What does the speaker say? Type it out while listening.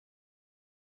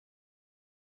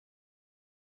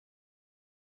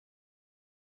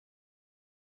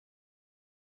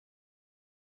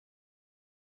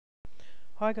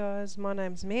Hi guys, my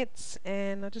name's Mitz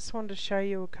and I just wanted to show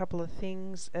you a couple of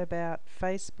things about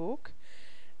Facebook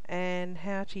and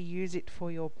how to use it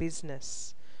for your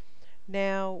business.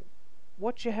 Now,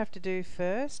 what you have to do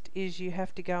first is you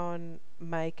have to go and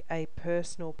make a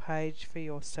personal page for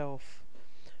yourself.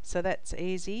 So that's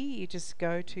easy. You just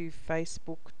go to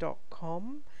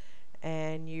facebook.com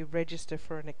and you register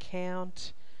for an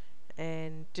account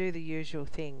and do the usual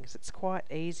things. It's quite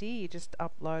easy. You just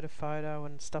upload a photo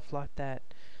and stuff like that.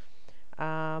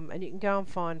 And you can go and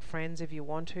find friends if you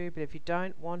want to, but if you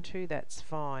don't want to, that's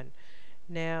fine.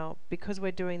 Now, because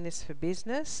we're doing this for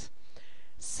business,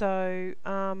 so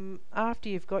after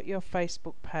you've got your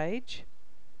Facebook page,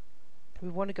 we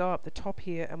want to go up the top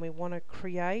here and we want to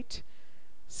create.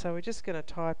 So we're just going to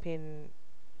type in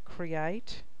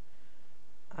create,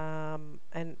 and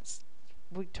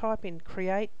we type in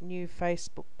create new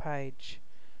Facebook page.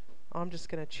 I'm just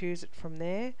going to choose it from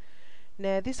there.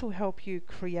 Now this will help you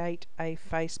create a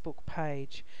Facebook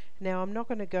page. Now I'm not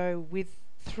going to go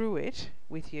through it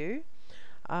with you,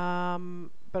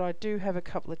 but I do have a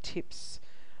couple of tips.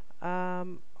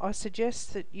 I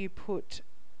suggest that you put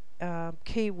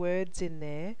keywords in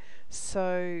there.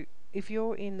 So if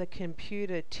you're in the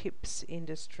computer tips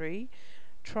industry,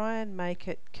 try and make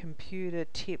it computer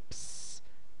tips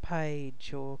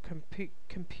page or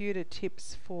computer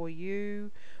tips for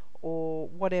you or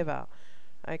whatever.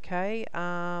 Okay,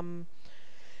 then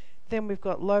we've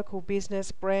got local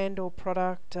business, brand or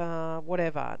product,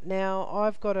 whatever. Now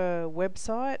I've got a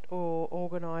website or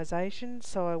organisation,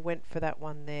 so I went for that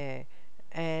one there,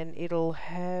 and it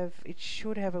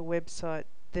should have a website.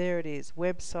 There it is,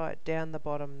 website down the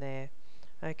bottom there.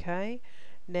 Okay,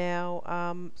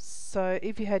 now so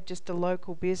if you had just a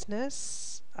local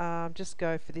business, just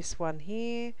go for this one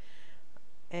here,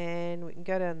 and we can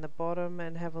go down the bottom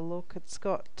and have a look. It's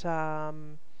got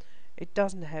it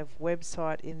doesn't have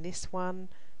website in this one,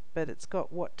 but it's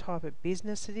got what type of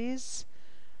business it is.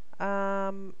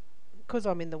 Because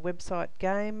I'm in the website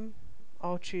game,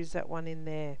 I'll choose that one in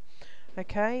there.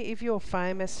 Okay, if you're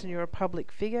famous and you're a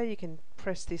public figure, you can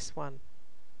press this one.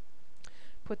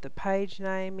 Put the page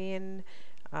name in,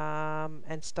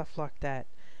 and stuff like that.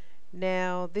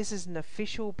 Now this is an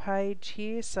official page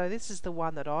here, so this is the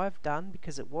one that I've done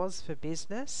because it was for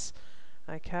business.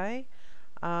 Okay,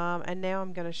 and now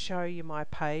I'm going to show you my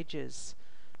pages.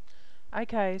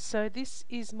 Okay, so this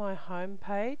is my home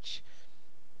page,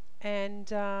 and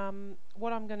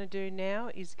what I'm going to do now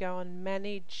is go and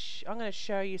manage. I'm going to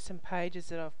show you some pages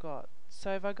that I've got.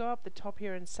 So if I go up the top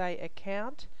here and say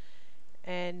account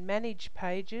and manage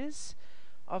pages,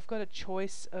 I've got a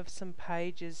choice of some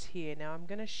pages here. Now I'm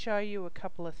going to show you a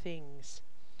couple of things.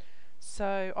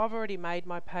 So I've already made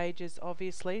my pages,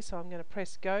 obviously, so I'm going to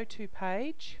press go to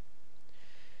page.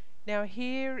 Now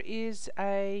here is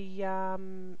a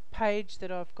page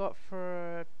that I've got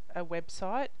for a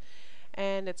website,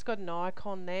 and it's got an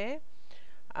icon there.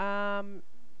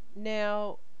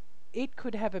 Now it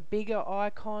could have a bigger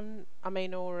icon,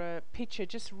 or a picture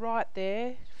just right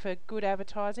there for good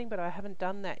advertising, but I haven't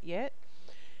done that yet.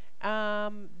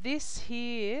 This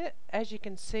here, as you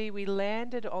can see, we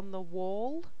landed on the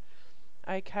wall,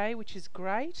 okay, which is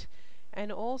great,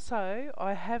 and also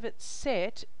I have it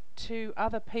set to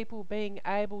other people being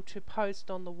able to post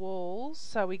on the walls,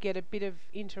 so we get a bit of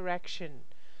interaction.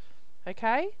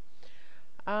 Okay,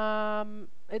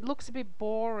 it looks a bit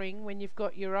boring when you've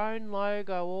got your own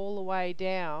logo all the way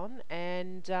down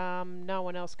and no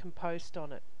one else can post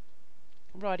on it.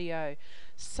 Rightio.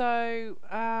 So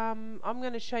I'm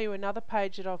going to show you another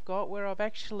page that I've got where I've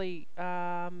actually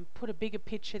put a bigger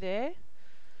picture there.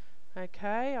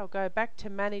 Okay, I'll go back to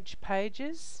manage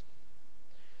pages,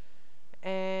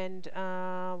 and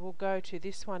we'll go to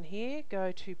this one here,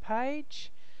 go to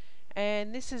page,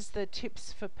 and this is the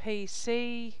tips for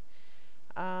PC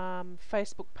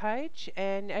Facebook page,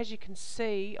 and as you can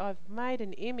see I've made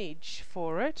an image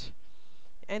for it.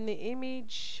 And the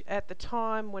image at the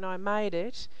time when I made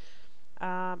it,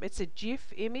 it's a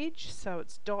GIF image, so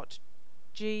it's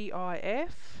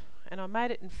 .gif, and I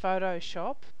made it in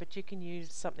Photoshop, but you can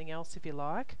use something else if you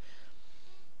like.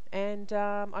 And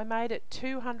I made it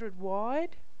 200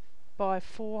 wide by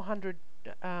 400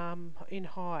 in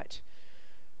height.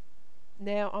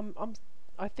 Now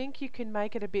I think you can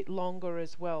make it a bit longer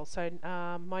as well. So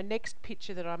my next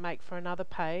picture that I make for another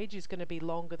page is going to be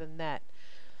longer than that.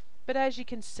 But as you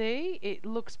can see, it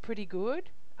looks pretty good.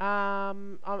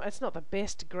 It's not the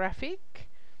best graphic.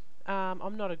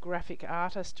 I'm not a graphic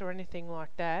artist or anything like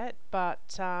that,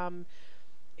 but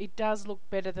it does look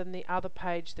better than the other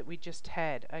page that we just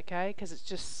had, okay? Because it's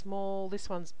just small. This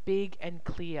one's big and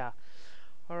clear.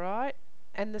 Alright?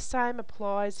 And the same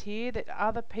applies here, that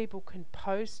other people can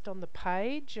post on the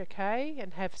page, okay,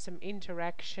 and have some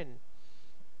interaction.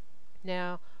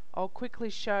 Now I'll quickly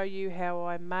show you how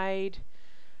I made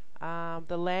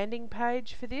the landing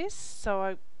page for this.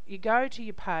 So you go to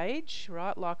your page,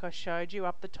 right, like I showed you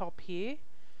up the top here.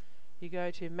 You go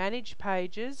to Manage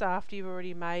Pages after you've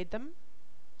already made them,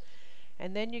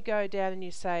 and then you go down and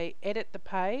you say Edit the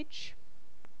Page.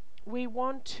 We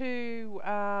want to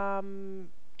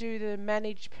do the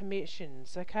Manage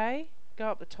Permissions, okay? Go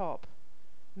up the top,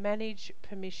 Manage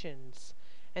Permissions,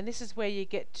 and this is where you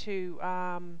get to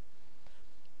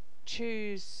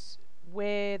choose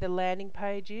where the landing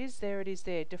page is. There it is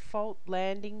there, default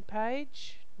landing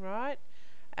page, right?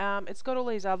 It's got all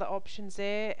these other options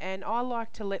there, and I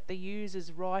like to let the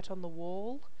users write on the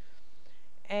wall,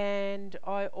 and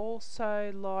I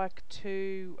also like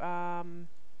to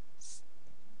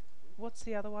what's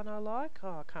the other one I like?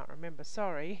 Oh, I can't remember,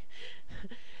 sorry.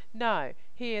 No,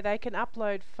 here they can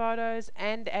upload photos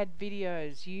and add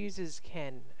videos, users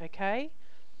can, okay?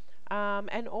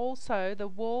 And also the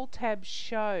wall tab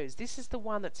shows, this is the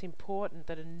one that's important,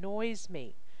 that annoys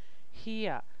me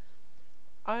here,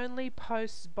 only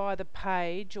posts by the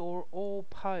page or all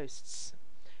posts.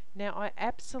 Now I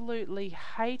absolutely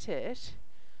hate it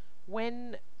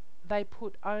when they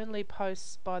put only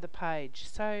posts by the page.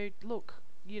 So look,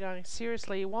 you know,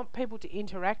 seriously, you want people to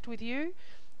interact with you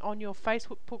on your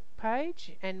Facebook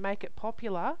page and make it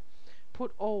popular,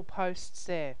 put all posts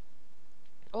there.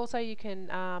 Also you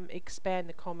can expand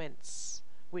the comments,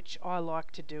 which I like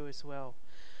to do as well.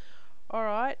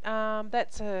 Alright,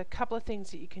 that's a couple of things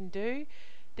that you can do.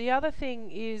 The other thing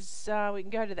is we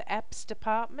can go to the apps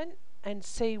department and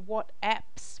see what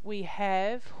apps we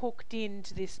have hooked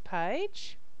into this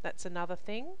page. That's another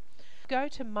thing. Go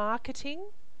to marketing,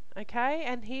 okay,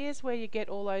 and here's where you get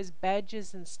all those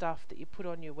badges and stuff that you put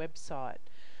on your website.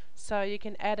 So you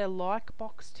can add a like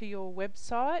box to your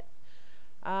website.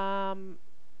 I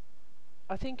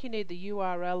think you need the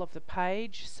URL of the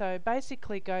page, so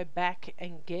basically go back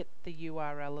and get the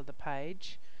URL of the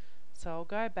page. So I'll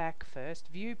go back first,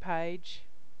 view page.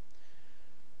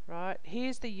 Right,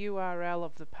 here's the URL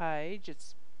of the page.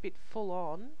 It's a bit full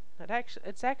on.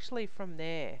 It's actually from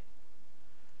there.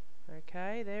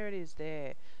 Okay, there it is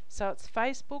there. So it's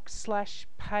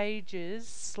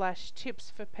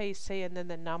Facebook/pages/tips for PC and then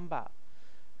the number.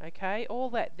 Okay, all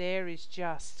that there is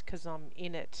just because I'm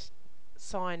in it,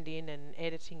 signed in and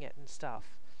editing it and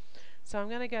stuff. So I'm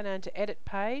going to go down to edit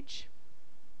page,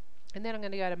 and then I'm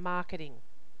going to go to marketing.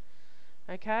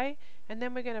 Okay, and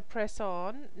then we're going to press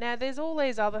on. Now there's all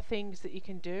these other things that you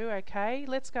can do. Okay,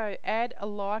 let's go add a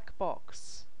like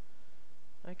box.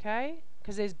 Okay,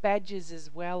 because there's badges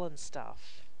as well and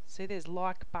stuff. See, there's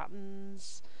like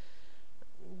buttons,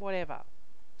 whatever.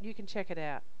 You can check it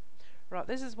out. Right,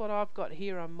 this is what I've got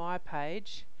here on my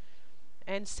page.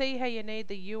 And see how you need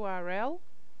the URL?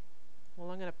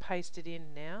 Well, I'm going to paste it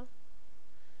in now.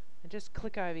 And just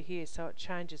click over here so it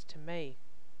changes to me.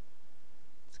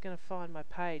 It's going to find my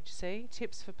page, see?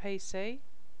 Tips for PC.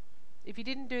 If you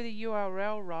didn't do the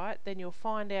URL right, then you'll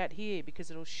find out here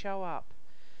because it'll show up.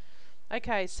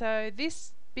 Okay, so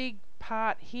this big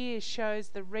part here shows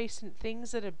the recent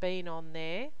things that have been on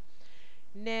there.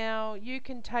 Now, you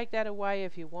can take that away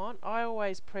if you want. I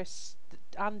always press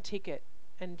untick it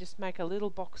and just make a little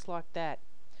box like that.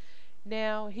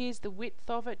 Now here's the width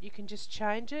of it. You can just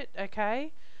change it,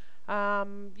 okay?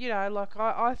 You know, like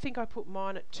I think I put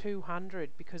mine at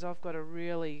 200 because I've got a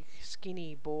really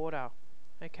skinny border,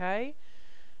 okay?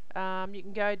 You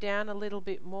can go down a little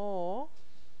bit more,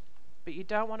 but you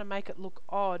don't want to make it look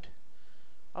odd.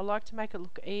 I like to make it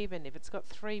look even. If it's got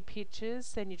 3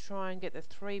 pictures, then you try and get the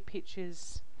 3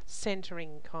 pictures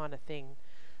centering kind of thing.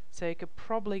 So you could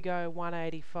probably go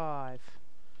 185.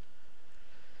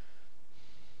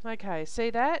 Okay, see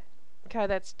that? Okay,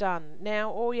 that's done.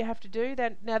 Now all you have to do,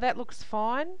 now that looks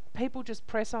fine. People just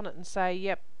press on it and say,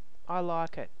 yep, I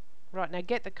like it. Right, now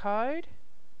get the code,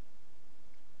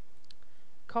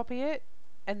 copy it,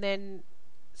 and then,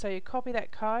 so you copy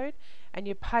that code and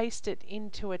you paste it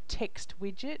into a text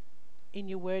widget in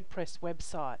your WordPress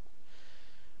website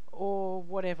or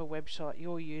whatever website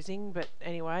you're using, but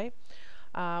anyway,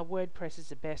 WordPress is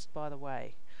the best, by the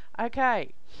way.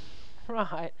 Okay.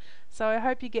 Right, so I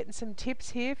hope you're getting some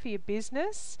tips here for your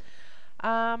business.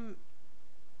 Another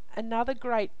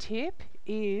great tip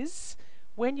is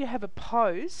when you have a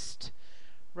post,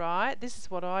 right, this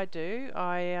is what I do.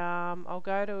 I'll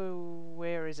go to,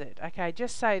 where is it? Okay,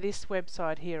 just say this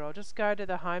website here. I'll just go to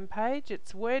the home page.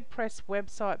 It's WordPress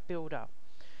Website Builder.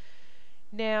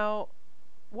 Now,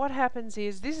 what happens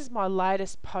is, this is my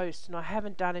latest post and I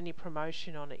haven't done any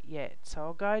promotion on it yet. So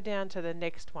I'll go down to the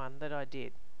next one that I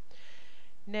did.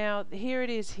 Now here it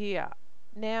is here.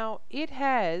 Now it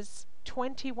has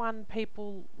 21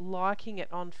 people liking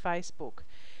it on Facebook.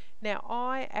 Now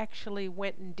I actually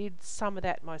went and did some of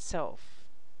that myself.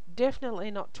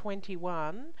 Definitely not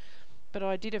 21, but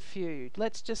I did a few.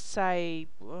 Let's just say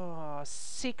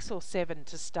 6 or 7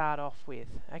 to start off with,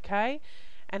 okay?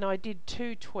 And I did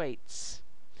 2 tweets.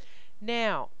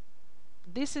 Now,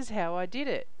 this is how I did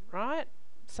it, right?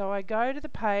 So I go to the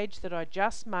page that I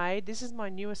just made. This is my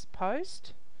newest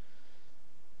post.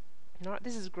 Right,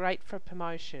 this is great for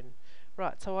promotion.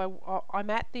 Right, so I'm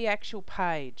at the actual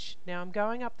page. Now I'm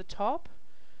going up the top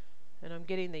and I'm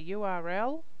getting the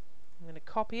URL. I'm going to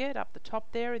copy it up the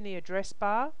top there in the address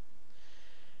bar.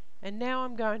 And now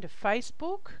I'm going to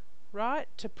Facebook, right,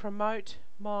 to promote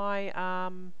my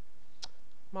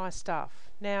my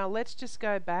stuff. Now let's just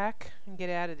go back and get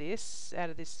out of this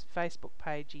Facebook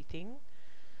pagey thing.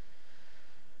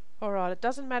 Alright, it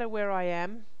doesn't matter where I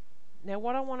am. Now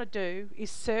what I want to do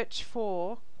is search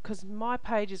for, because my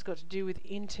page has got to do with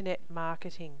internet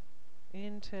marketing.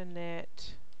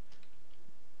 Internet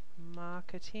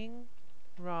marketing.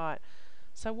 Right.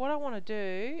 So what I want to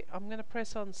do, I'm going to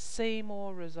press on see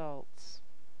more results.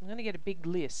 I'm going to get a big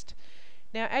list.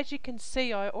 Now as you can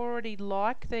see, I already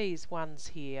like these ones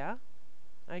here.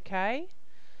 Okay.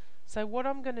 So what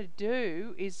I'm going to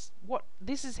do is,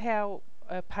 this is how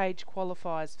a page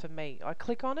qualifies for me. I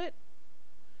click on it.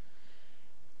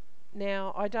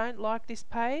 Now I don't like this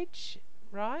page,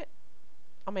 right?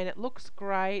 I mean, it looks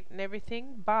great and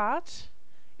everything, but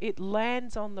it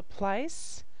lands on the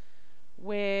place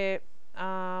where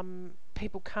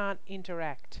people can't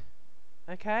interact.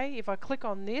 Okay, if I click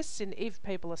on this, and if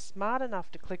people are smart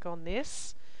enough to click on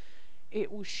this,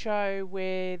 it will show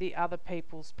where the other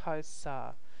people's posts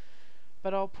are.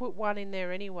 But I'll put one in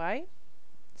there anyway.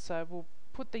 So we'll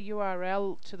put the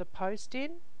URL to the post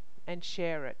in and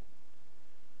share it.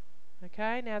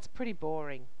 Okay, now it's pretty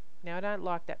boring. Now I don't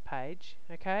like that page.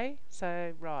 Okay,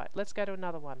 so right, let's go to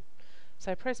another one.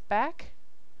 So press back.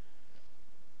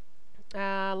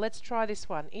 Let's try this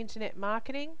one, internet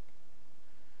marketing.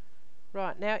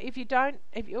 Right, now if you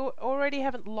already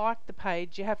haven't liked the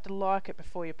page, you have to like it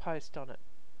before you post on it.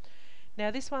 Now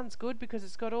this one's good because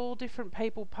it's got all different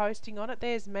people posting on it.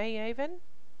 There's me even.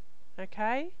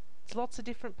 Okay, it's lots of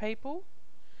different people,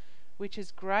 which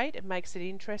is great. It makes it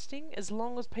interesting as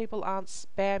long as people aren't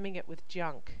spamming it with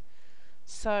junk.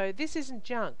 So this isn't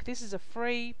junk. This is a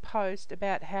free post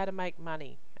about how to make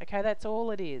money. Okay, that's all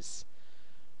it is.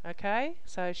 Okay,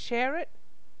 so share it.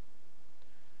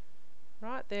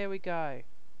 Right, there we go.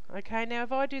 Okay, now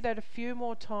if I do that a few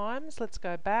more times, let's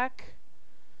go back.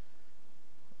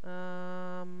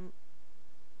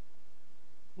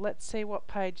 Let's see what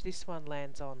page this one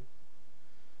lands on.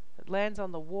 It lands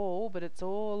on the wall, but it's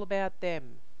all about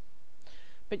them.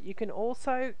 But you can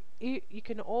also,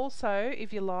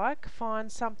 if you like,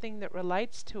 find something that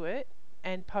relates to it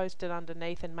and post it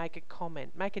underneath and make a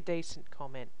comment, make a decent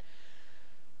comment.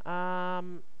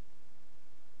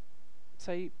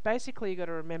 So basically you've got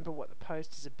to remember what the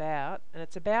post is about, and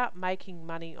it's about making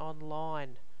money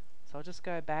online. So I'll just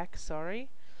go back, sorry.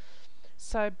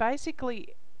 So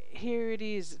basically here it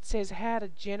is. It says how to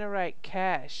generate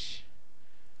cash.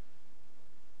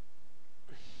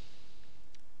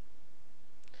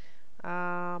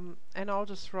 And I'll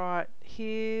just write,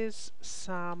 here's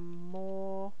some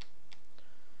more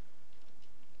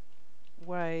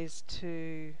ways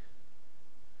to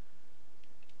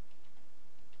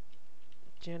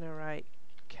generate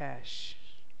cash.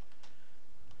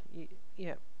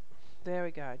 Yep, there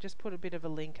we go. Just put a bit of a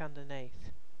link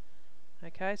underneath.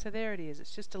 Okay, so there it is.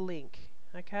 It's just a link.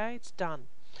 Okay, it's done.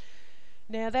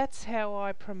 Now that's how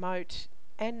I promote,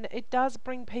 and it does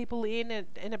bring people in, and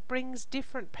it brings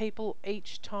different people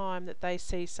each time that they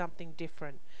see something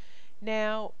different.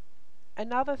 Now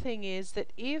another thing is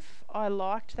that if I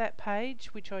liked that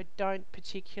page, which I don't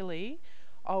particularly,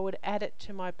 I would add it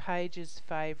to my page's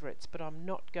favourites, but I'm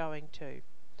not going to.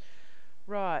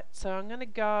 Right, so I'm going to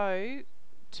go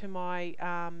to my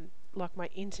like my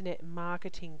internet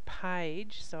marketing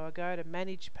page. So I go to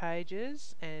manage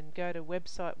pages and go to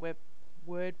WordPress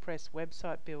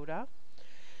website builder,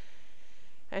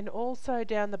 and also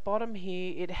down the bottom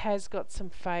here it has got some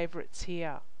favourites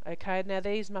here. Okay, now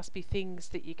these must be things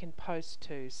that you can post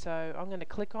to. So I'm going to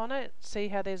click on it, see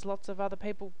how there's lots of other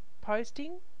people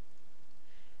posting,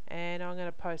 and I'm going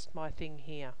to post my thing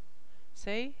here.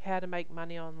 See, how to make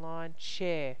money online,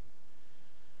 share.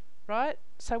 right?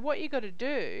 So what you got to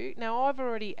do, now I've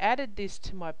already added this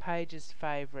to my pages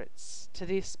favorites, to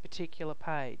this particular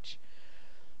page.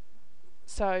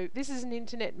 So this is an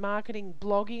internet marketing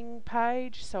blogging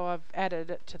page, so I've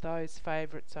added it to those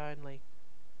favorites only.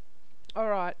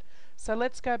 Alright, so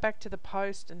let's go back to the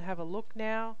post and have a look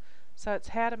now. So it's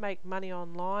how to make money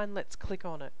online. Let's click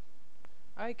on it.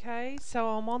 Okay, so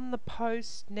I'm on the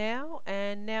post now,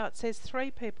 and now it says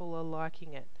 3 people are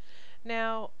liking it.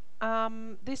 Now,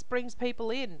 this brings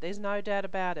people in, there's no doubt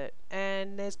about it,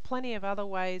 and there's plenty of other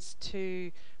ways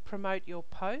to promote your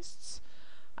posts.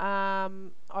 I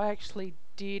actually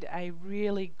did a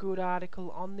really good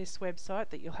article on this website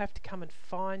that you'll have to come and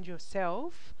find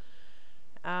yourself.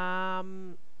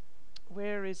 Where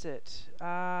is it?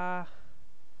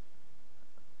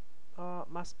 Oh,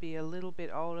 it must be a little bit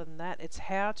older than that. It's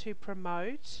how to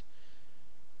promote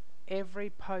every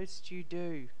post you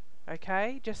do.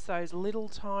 Okay, just those little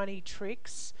tiny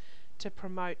tricks to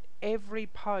promote every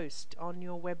post on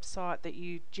your website that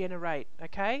you generate.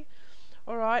 Okay,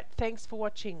 alright, thanks for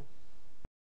watching.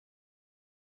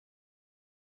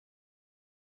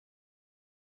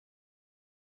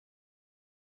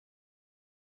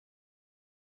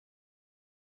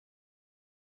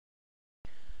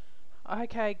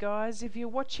 Okay guys, if you're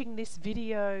watching this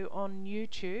video on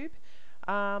YouTube,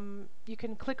 you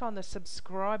can click on the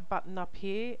subscribe button up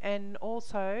here, and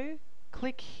also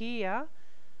click here,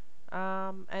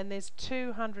 and there's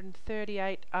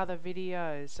 238 other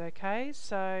videos. Okay,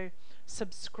 so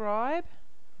subscribe,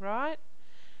 right?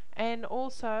 And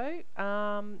also,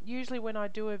 usually when I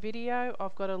do a video,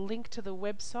 I've got a link to the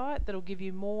website that'll give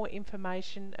you more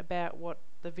information about what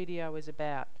the video is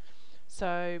about.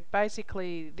 So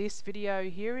basically this video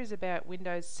here is about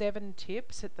Windows 7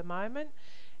 tips at the moment,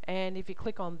 and if you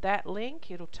click on that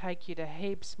link it'll take you to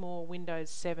heaps more Windows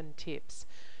 7 tips.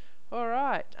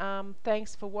 Alright,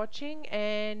 thanks for watching,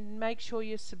 and make sure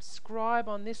you subscribe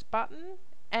on this button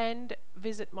and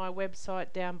visit my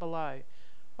website down below.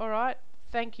 Alright,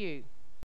 thank you.